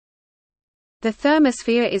The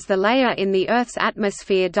thermosphere is the layer in the Earth's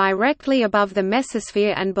atmosphere directly above the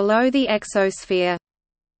mesosphere and below the exosphere.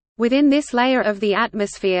 Within this layer of the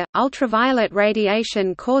atmosphere, ultraviolet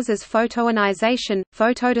radiation causes photoionization,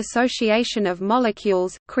 photodissociation of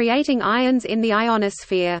molecules, creating ions in the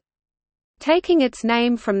ionosphere. Taking its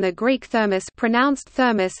name from the Greek thermos, pronounced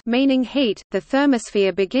thermos, meaning heat, the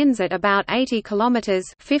thermosphere begins at about 80 kilometers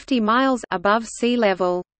 (50 miles) above sea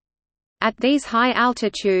level. At these high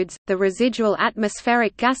altitudes, the residual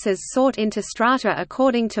atmospheric gases sort into strata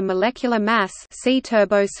according to molecular mass. See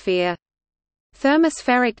Turbosphere.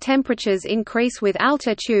 Thermospheric temperatures increase with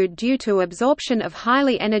altitude due to absorption of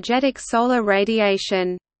highly energetic solar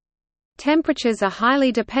radiation. Temperatures are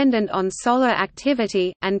highly dependent on solar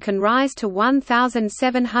activity, and can rise to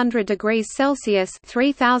 1,700 degrees Celsius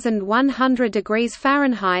 (3,100 degrees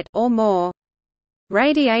Fahrenheit) or more.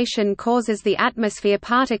 Radiation causes the atmosphere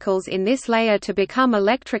particles in this layer to become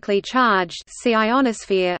electrically charged, see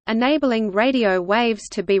ionosphere, enabling radio waves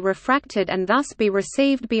to be refracted and thus be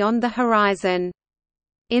received beyond the horizon.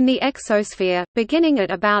 In the exosphere, beginning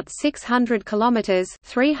at about 600 kilometers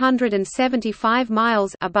 (375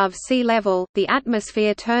 miles) above sea level, the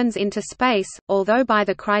atmosphere turns into space. Although by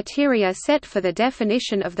the criteria set for the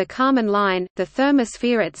definition of the Kármán line, the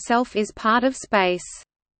thermosphere itself is part of space.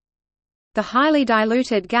 The highly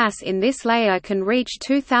diluted gas in this layer can reach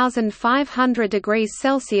 2,500 degrees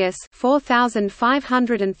Celsius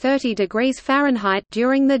 (4,530 degrees Fahrenheit)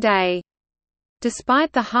 during the day.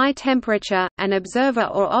 Despite the high temperature, an observer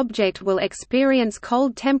or object will experience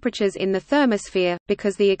cold temperatures in the thermosphere,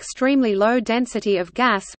 because the extremely low density of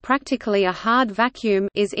gas, practically a hard vacuum,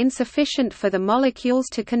 is insufficient for the molecules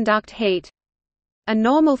to conduct heat. A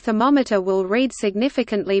normal thermometer will read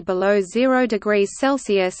significantly below 0 degrees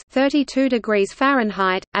Celsius (32 degrees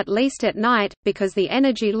Fahrenheit), at least at night, because the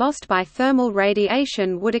energy lost by thermal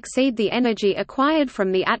radiation would exceed the energy acquired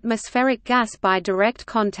from the atmospheric gas by direct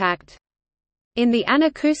contact. In the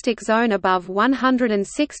anacoustic zone above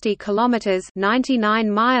 160 km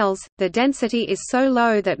 (99 miles), the density is so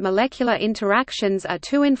low that molecular interactions are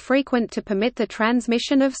too infrequent to permit the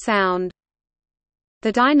transmission of sound.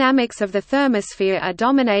 The dynamics of the thermosphere are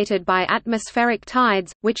dominated by atmospheric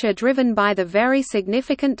tides, which are driven by the very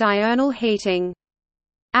significant diurnal heating.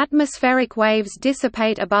 Atmospheric waves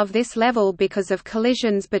dissipate above this level because of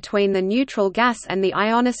collisions between the neutral gas and the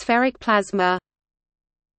ionospheric plasma.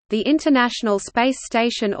 The International Space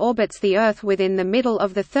Station orbits the Earth within the middle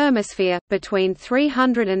of the thermosphere, between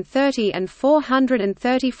 330 and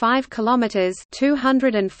 435 kilometers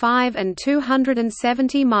 (205 and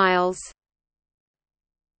 270 miles).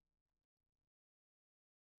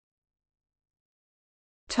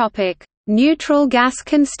 Topic: Neutral gas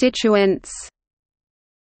constituents.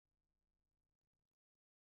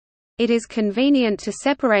 It is convenient to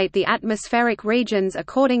separate the atmospheric regions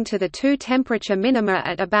according to the two temperature minima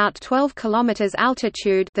at about 12 km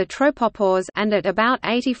altitude, the tropopause, and at about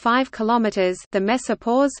 85 km, the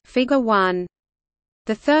mesopause. Figure 1.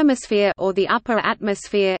 The thermosphere, or the upper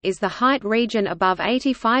atmosphere, is the height region above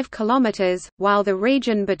 85 km, while the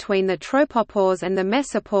region between the tropopause and the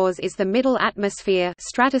mesopause is the middle atmosphere,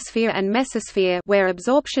 stratosphere and mesosphere, where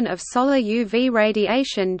absorption of solar UV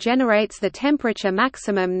radiation generates the temperature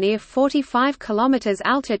maximum near 45 km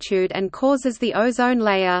altitude and causes the ozone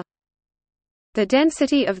layer. The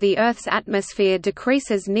density of the Earth's atmosphere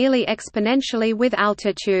decreases nearly exponentially with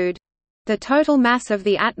altitude. The total mass of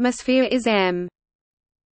the atmosphere is m.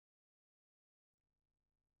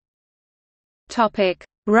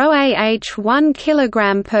 ρAh 1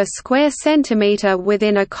 kg per square centimeter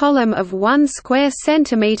within a column of 1 square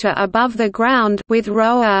centimeter above the ground, with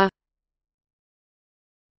ρA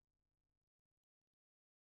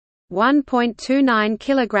 1.29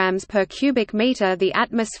 kg per cubic meter, the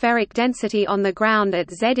atmospheric density on the ground at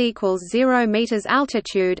Z equals 0 meters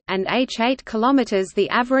altitude, and h 8 km the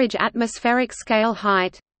average atmospheric scale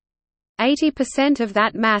height. 80% of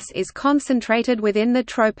that mass is concentrated within the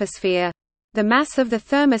troposphere. The mass of the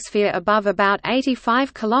thermosphere above about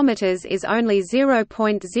 85 km is only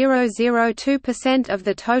 0.002% of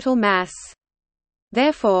the total mass.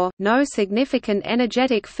 Therefore, no significant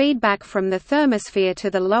energetic feedback from the thermosphere to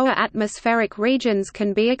the lower atmospheric regions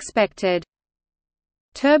can be expected.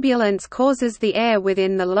 Turbulence causes the air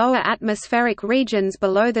within the lower atmospheric regions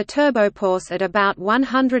below the turbopause at about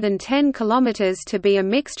 110 km to be a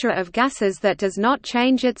mixture of gases that does not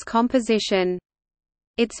change its composition.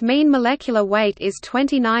 Its mean molecular weight is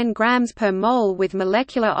 29 grams per mole, with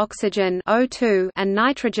molecular oxygen O2 and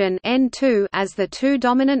nitrogen N2 as the two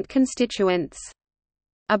dominant constituents.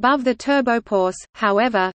 Above the turbopause,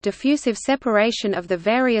 however, diffusive separation of the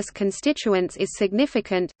various constituents is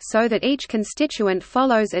significant, so that each constituent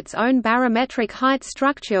follows its own barometric height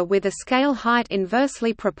structure with a scale height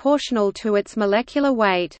inversely proportional to its molecular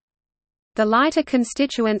weight. The lighter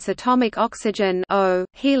constituents atomic oxygen O,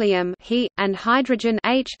 helium He, and hydrogen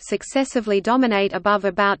H successively dominate above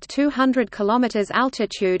about 200 km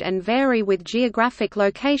altitude and vary with geographic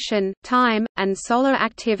location, time, and solar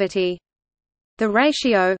activity. The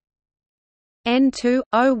ratio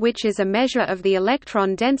N2O, which is a measure of the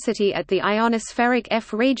electron density at the ionospheric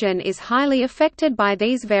F region, is highly affected by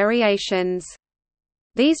these variations.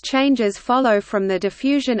 These changes follow from the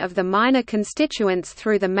diffusion of the minor constituents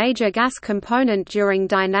through the major gas component during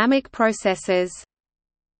dynamic processes.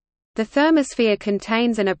 The thermosphere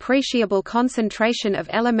contains an appreciable concentration of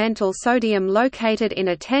elemental sodium located in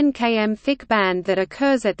a 10 km thick band that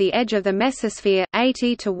occurs at the edge of the mesosphere,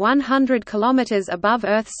 80 to 100 km above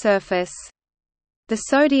Earth's surface. The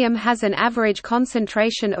sodium has an average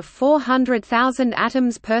concentration of 400,000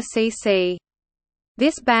 atoms per cc.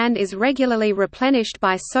 This band is regularly replenished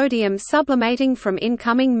by sodium sublimating from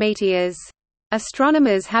incoming meteors.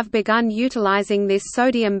 Astronomers have begun utilizing this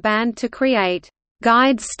sodium band to create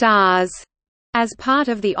guide stars as part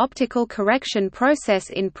of the optical correction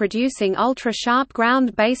process in producing ultra-sharp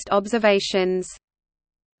ground-based observations.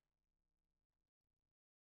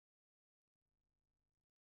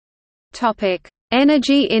 Topic: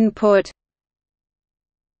 Energy input.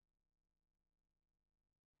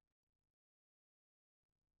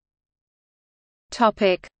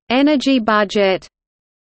 Topic: Energy budget.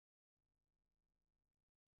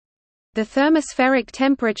 The thermospheric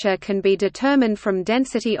temperature can be determined from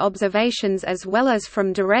density observations as well as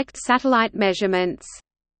from direct satellite measurements.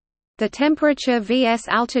 The temperature vs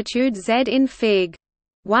altitude Z in Fig.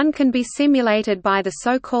 1 can be simulated by the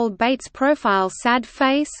so-called Bates profile SAD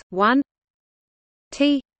face. 1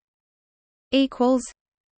 T equals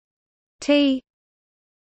T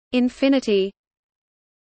infinity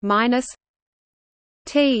minus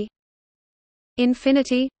T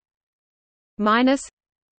infinity minus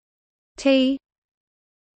T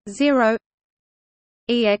 0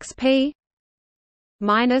 exp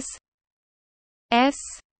minus S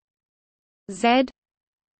Z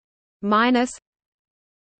minus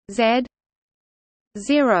Z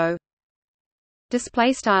 0.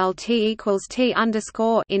 Display style T equals T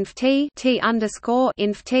underscore inf T underscore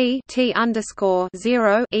inf T underscore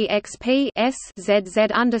 0 exp S Z Z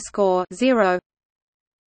underscore 0.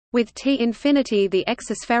 With T infinity, the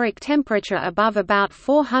exospheric temperature above about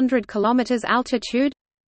 400 km altitude.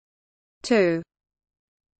 2.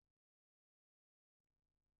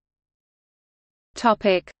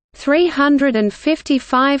 Topic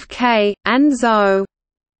 355 K and ZO.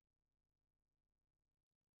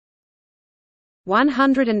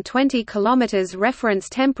 120 km reference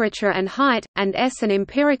temperature and height, and S an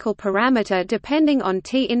empirical parameter depending on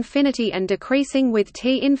T infinity and decreasing with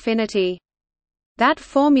T infinity. That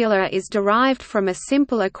formula is derived from a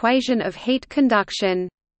simple equation of heat conduction.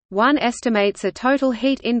 One estimates a total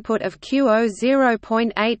heat input of QO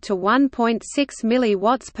 0.8 to 1.6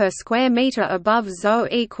 mW per square meter above ZO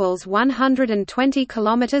equals 120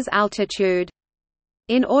 km altitude.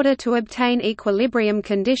 In order to obtain equilibrium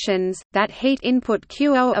conditions, that heat input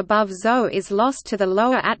QO above ZO is lost to the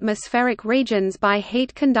lower atmospheric regions by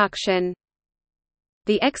heat conduction.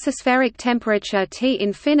 The exospheric temperature T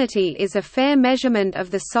infinity is a fair measurement of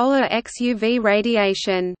the solar XUV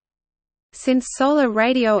radiation. Since solar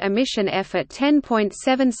radio emission F at 10.7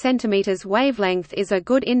 cm wavelength is a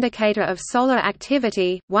good indicator of solar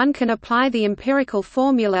activity, one can apply the empirical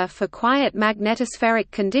formula for quiet magnetospheric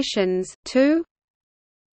conditions. 2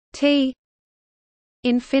 T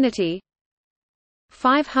infinity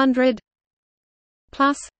 500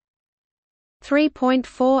 plus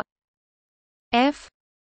 3.4 F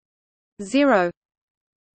 0.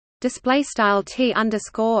 Display style T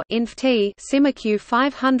underscore inf T simiq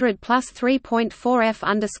 500 plus 3.4 F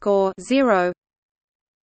underscore 0.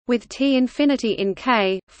 With T infinity in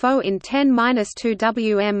K, Φ in 10⁻2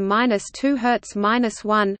 Wm-2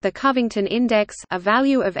 Hz-1, the Covington index, a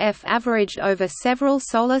value of F averaged over several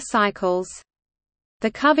solar cycles. The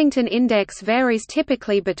Covington index varies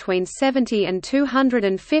typically between 70 and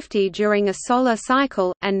 250 during a solar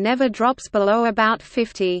cycle, and never drops below about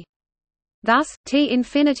 50. Thus, T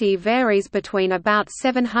infinity varies between about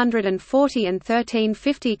 740 and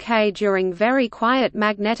 1350 K during very quiet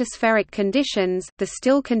magnetospheric conditions. The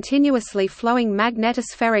still continuously flowing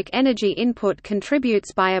magnetospheric energy input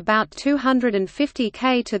contributes by about 250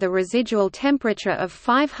 K to the residual temperature of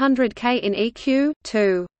 500 K in EQ.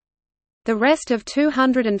 2. The rest of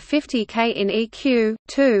 250 K in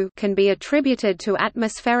EQ can be attributed to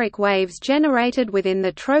atmospheric waves generated within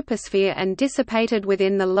the troposphere and dissipated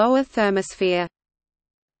within the lower thermosphere.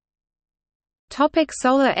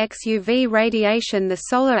 Solar XUV radiation. The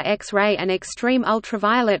solar X-ray and extreme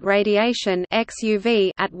ultraviolet radiation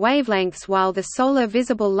 (XUV) at wavelengths, while the solar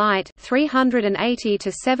visible light 380 to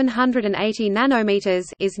 780 nanometers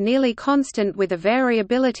is nearly constant with a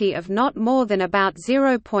variability of not more than about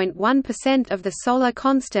 0.1% of the solar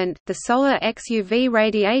constant. The solar XUV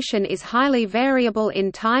radiation is highly variable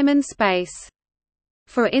in time and space.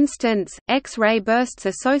 For instance, X-ray bursts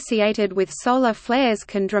associated with solar flares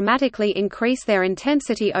can dramatically increase their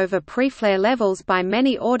intensity over pre-flare levels by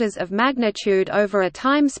many orders of magnitude over a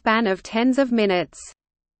time span of tens of minutes.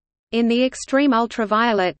 In the extreme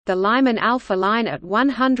ultraviolet, the Lyman alpha line at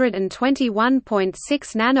 121.6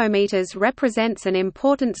 nanometers represents an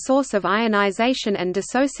important source of ionization and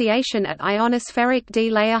dissociation at ionospheric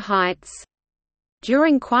D-layer heights.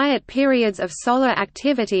 During quiet periods of solar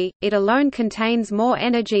activity, it alone contains more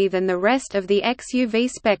energy than the rest of the XUV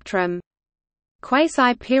spectrum.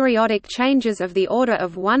 Quasi-periodic changes of the order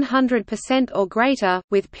of 100% or greater,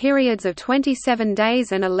 with periods of 27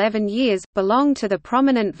 days and 11 years, belong to the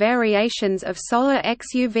prominent variations of solar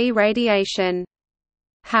XUV radiation.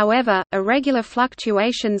 However, irregular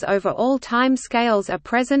fluctuations over all time scales are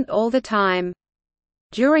present all the time.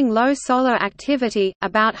 During low solar activity,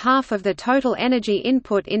 about half of the total energy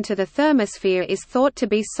input into the thermosphere is thought to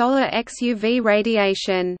be solar XUV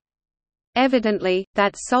radiation. Evidently,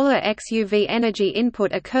 that solar XUV energy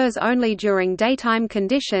input occurs only during daytime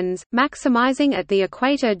conditions, maximizing at the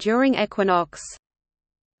equator during equinox.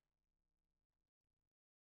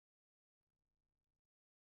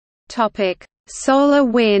 Solar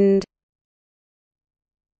wind.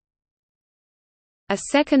 A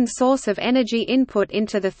second source of energy input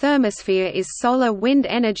into the thermosphere is solar wind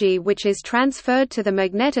energy, which is transferred to the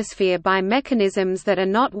magnetosphere by mechanisms that are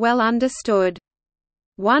not well understood.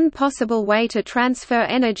 One possible way to transfer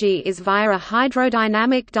energy is via a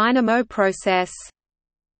hydrodynamic dynamo process.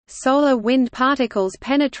 Solar wind particles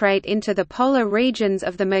penetrate into the polar regions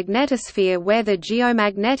of the magnetosphere where the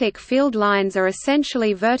geomagnetic field lines are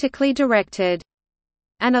essentially vertically directed.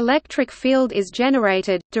 An electric field is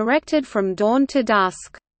generated, directed from dawn to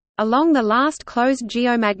dusk. Along the last closed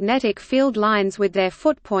geomagnetic field lines with their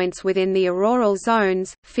footpoints within the auroral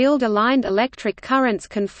zones, field-aligned electric currents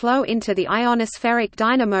can flow into the ionospheric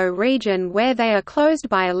dynamo region where they are closed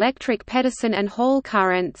by electric Pedersen and Hall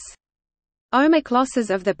currents. Ohmic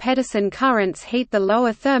losses of the Pedersen currents heat the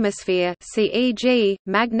lower thermosphere, e.g.,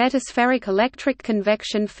 magnetospheric electric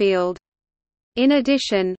convection field. In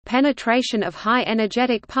addition, penetration of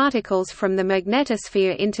high-energetic particles from the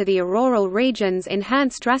magnetosphere into the auroral regions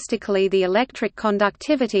enhance drastically the electric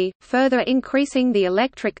conductivity, further increasing the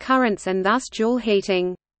electric currents and thus Joule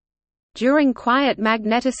heating. During quiet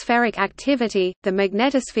magnetospheric activity, the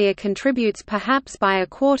magnetosphere contributes perhaps by a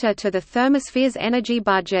quarter to the thermosphere's energy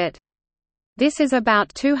budget. This is about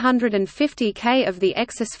 250 K of the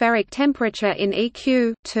exospheric temperature in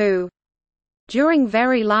EQ. During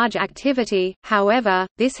very large activity, however,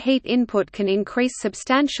 this heat input can increase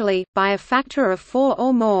substantially, by a factor of 4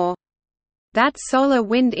 or more. That solar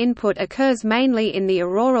wind input occurs mainly in the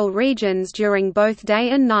auroral regions during both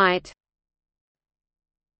day and night.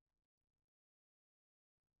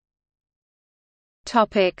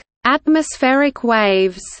 Atmospheric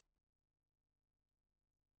waves.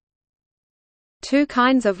 Two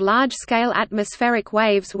kinds of large-scale atmospheric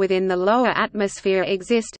waves within the lower atmosphere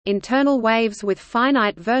exist: internal waves with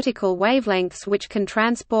finite vertical wavelengths which can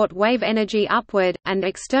transport wave energy upward, and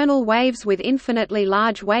external waves with infinitely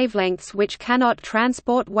large wavelengths which cannot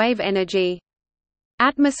transport wave energy.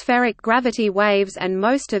 Atmospheric gravity waves and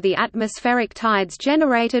most of the atmospheric tides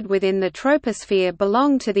generated within the troposphere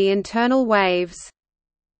belong to the internal waves.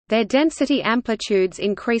 Their density amplitudes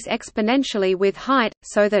increase exponentially with height,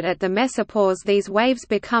 so that at the mesopause these waves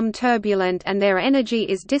become turbulent and their energy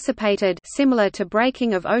is dissipated, similar to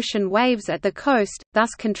breaking of ocean waves at the coast,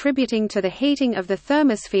 thus contributing to the heating of the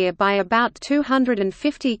thermosphere by about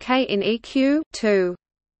 250 K in EQ.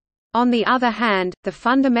 On the other hand, the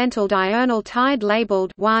fundamental diurnal tide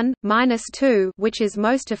labeled 1–2, which is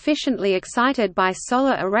most efficiently excited by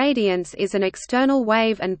solar irradiance, is an external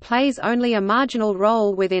wave and plays only a marginal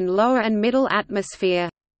role within lower and middle atmosphere.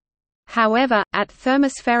 However, at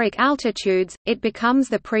thermospheric altitudes, it becomes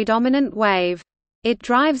the predominant wave. It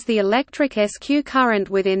drives the electric SQ current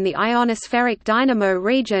within the ionospheric dynamo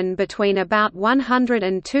region between about 100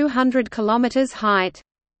 and 200 km height.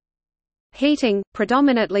 Heating,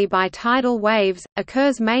 predominantly by tidal waves,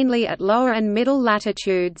 occurs mainly at lower and middle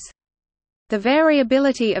latitudes. The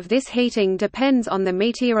variability of this heating depends on the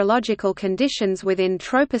meteorological conditions within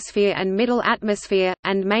troposphere and middle atmosphere,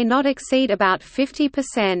 and may not exceed about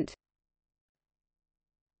 50%.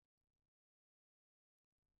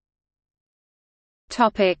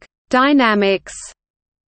 Dynamics.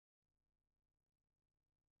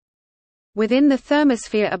 Within the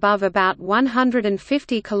thermosphere above about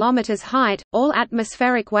 150 km height, all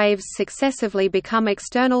atmospheric waves successively become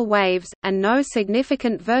external waves, and no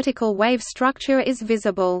significant vertical wave structure is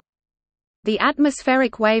visible. The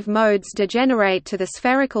atmospheric wave modes degenerate to the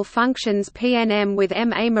spherical functions Pnm with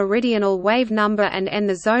m a meridional wave number and n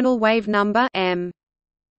the zonal wave number m.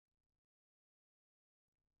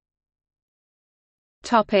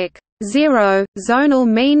 0 zonal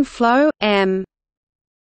mean flow m.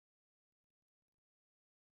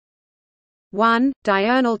 1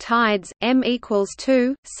 diurnal tides m equals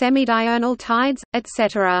 2 semidiurnal tides,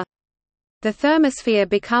 etc. The thermosphere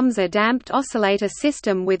becomes a damped oscillator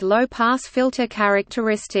system with low pass filter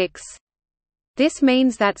characteristics. This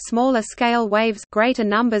means that smaller scale waves, greater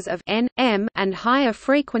numbers of n, m, and higher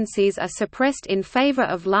frequencies are suppressed in favor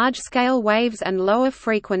of large scale waves and lower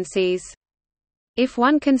frequencies. If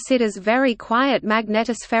one considers very quiet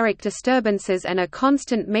magnetospheric disturbances and a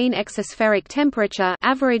constant mean exospheric temperature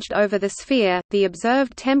averaged over the sphere, the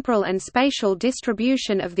observed temporal and spatial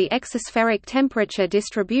distribution of the exospheric temperature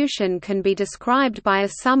distribution can be described by a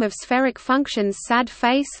sum of spheric functions sad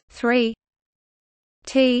face 3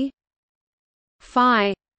 t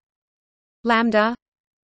phi lambda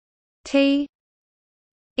t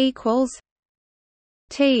equals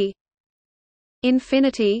t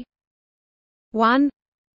infinity 1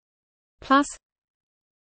 plus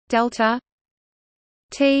delta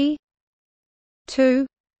t 2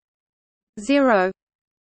 0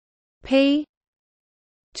 p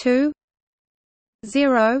 2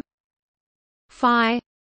 0 phi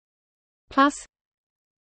plus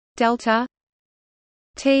delta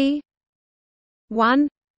t 1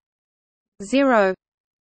 0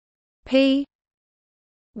 p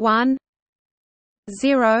 1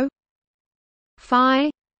 0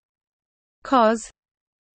 phi cos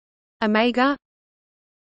omega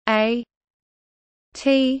a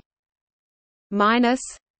t minus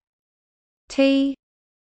t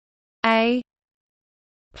a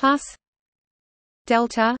plus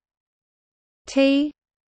delta t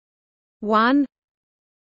 1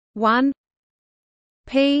 1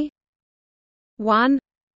 p 1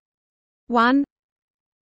 1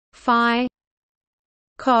 phi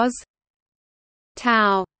cos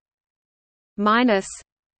tau minus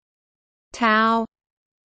tau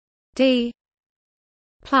d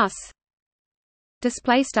plus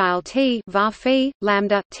display style t var phi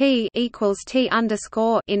lambda t equals t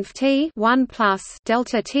underscore inf t 1 plus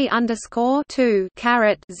delta t underscore 2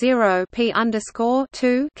 caret 0 p underscore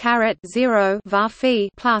 2 caret 0 var phi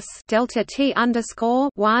plus delta t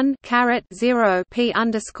underscore 1 caret 0 p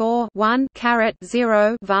underscore 1 caret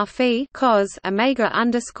 0 var phi cos omega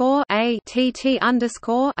underscore a t t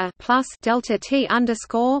underscore a plus delta t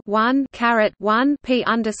underscore 1 caret 1 p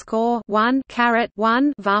underscore 1 caret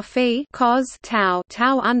 1 var phi cos tau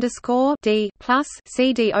tau underscore d plus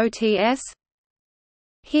cdots.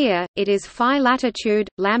 Here, it is phi latitude,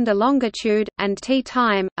 lambda longitude, and t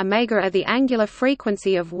time. Omega are the angular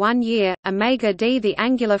frequency of 1 year, omega d the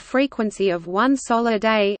angular frequency of 1 solar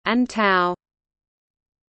day, and tau.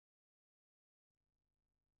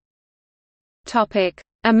 Topic: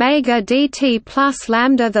 omega dt plus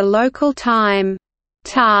lambda the local time.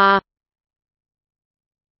 Ta.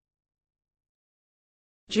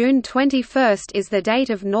 June 21 is the date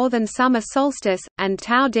of northern summer solstice, and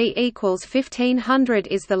tau d equals 1500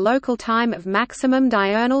 is the local time of maximum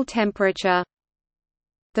diurnal temperature.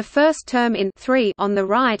 The first term in 3 on the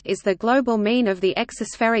right is the global mean of the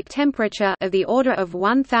exospheric temperature of the order of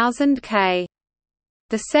 1000 K.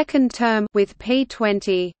 The second term with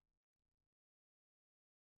P20.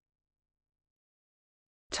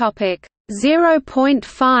 Topic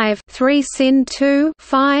 0.5 sin 2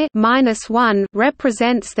 phi -1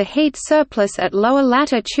 represents the heat surplus at lower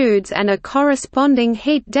latitudes and a corresponding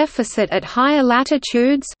heat deficit at higher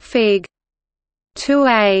latitudes. Fig.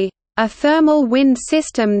 2a. A thermal wind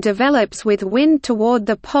system develops with wind toward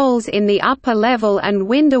the poles in the upper level and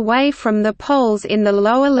wind away from the poles in the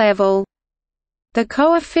lower level. The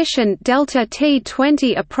coefficient delta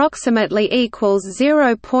T20 approximately equals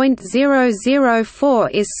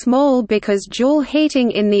 0.004 is small because Joule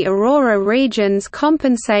heating in the aurora regions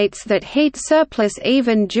compensates that heat surplus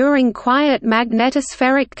even during quiet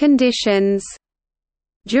magnetospheric conditions.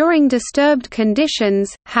 During disturbed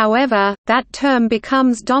conditions, however, that term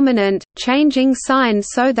becomes dominant, changing sign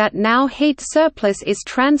so that now heat surplus is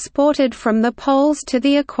transported from the poles to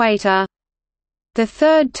the equator. The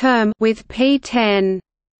third term with P10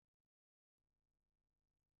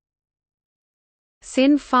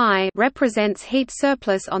 sin phi represents heat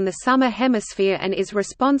surplus on the summer hemisphere and is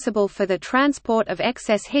responsible for the transport of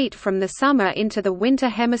excess heat from the summer into the winter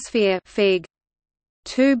hemisphere. Fig.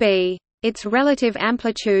 2b. Its relative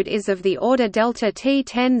amplitude is of the order delta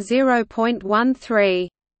T10 0.13.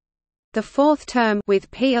 The fourth term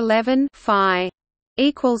with P11 phi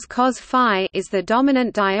equals cos phi is the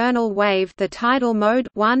dominant diurnal wave, the tidal mode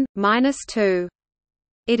 1-2.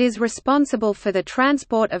 It is responsible for the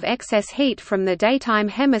transport of excess heat from the daytime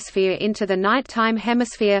hemisphere into the nighttime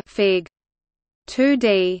hemisphere. Fig.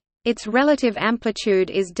 2d. Its relative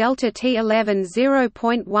amplitude is delta T11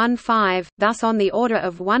 0.15, thus on the order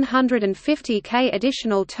of 150 K.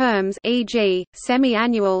 Additional terms, e.g.,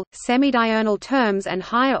 semi-annual, semidiurnal terms and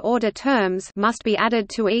higher order terms, must be added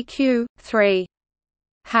to EQ3.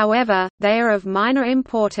 However, they are of minor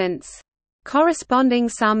importance. Corresponding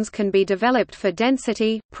sums can be developed for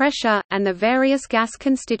density, pressure, and the various gas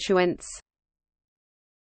constituents.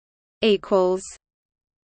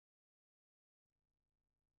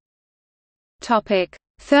 Topic: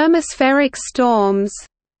 Thermospheric storms.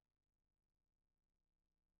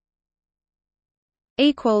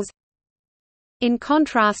 In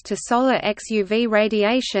contrast to solar XUV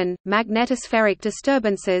radiation, magnetospheric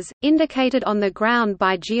disturbances, indicated on the ground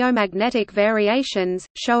by geomagnetic variations,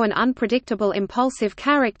 show an unpredictable impulsive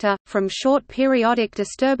character, from short periodic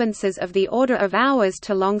disturbances of the order of hours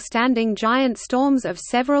to long-standing giant storms of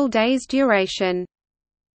several days' duration.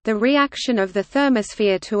 The reaction of the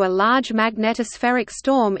thermosphere to a large magnetospheric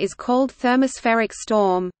storm is called thermospheric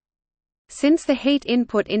storm. Since the heat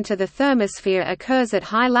input into the thermosphere occurs at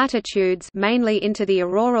high latitudes, mainly into the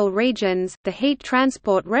auroral regions, the heat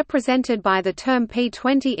transport represented by the term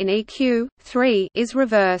P20 in EQ3 is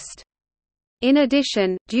reversed. In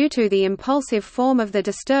addition, due to the impulsive form of the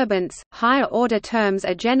disturbance, higher order terms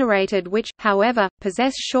are generated which, however,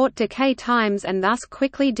 possess short decay times and thus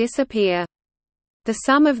quickly disappear. The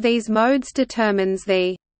sum of these modes determines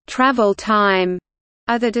the travel time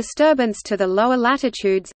of the disturbance to the lower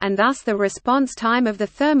latitudes, and thus the response time of the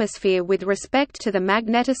thermosphere with respect to the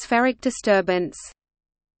magnetospheric disturbance.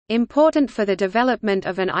 Important for the development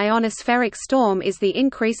of an ionospheric storm is the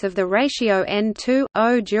increase of the ratio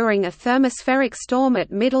N2O during a thermospheric storm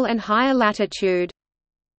at middle and higher latitude.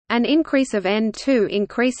 An increase of N2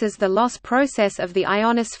 increases the loss process of the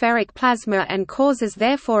ionospheric plasma and causes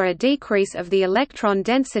therefore a decrease of the electron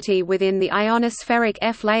density within the ionospheric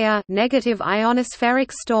F layer. Negative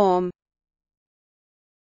ionospheric storm.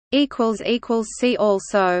 See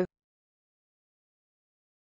also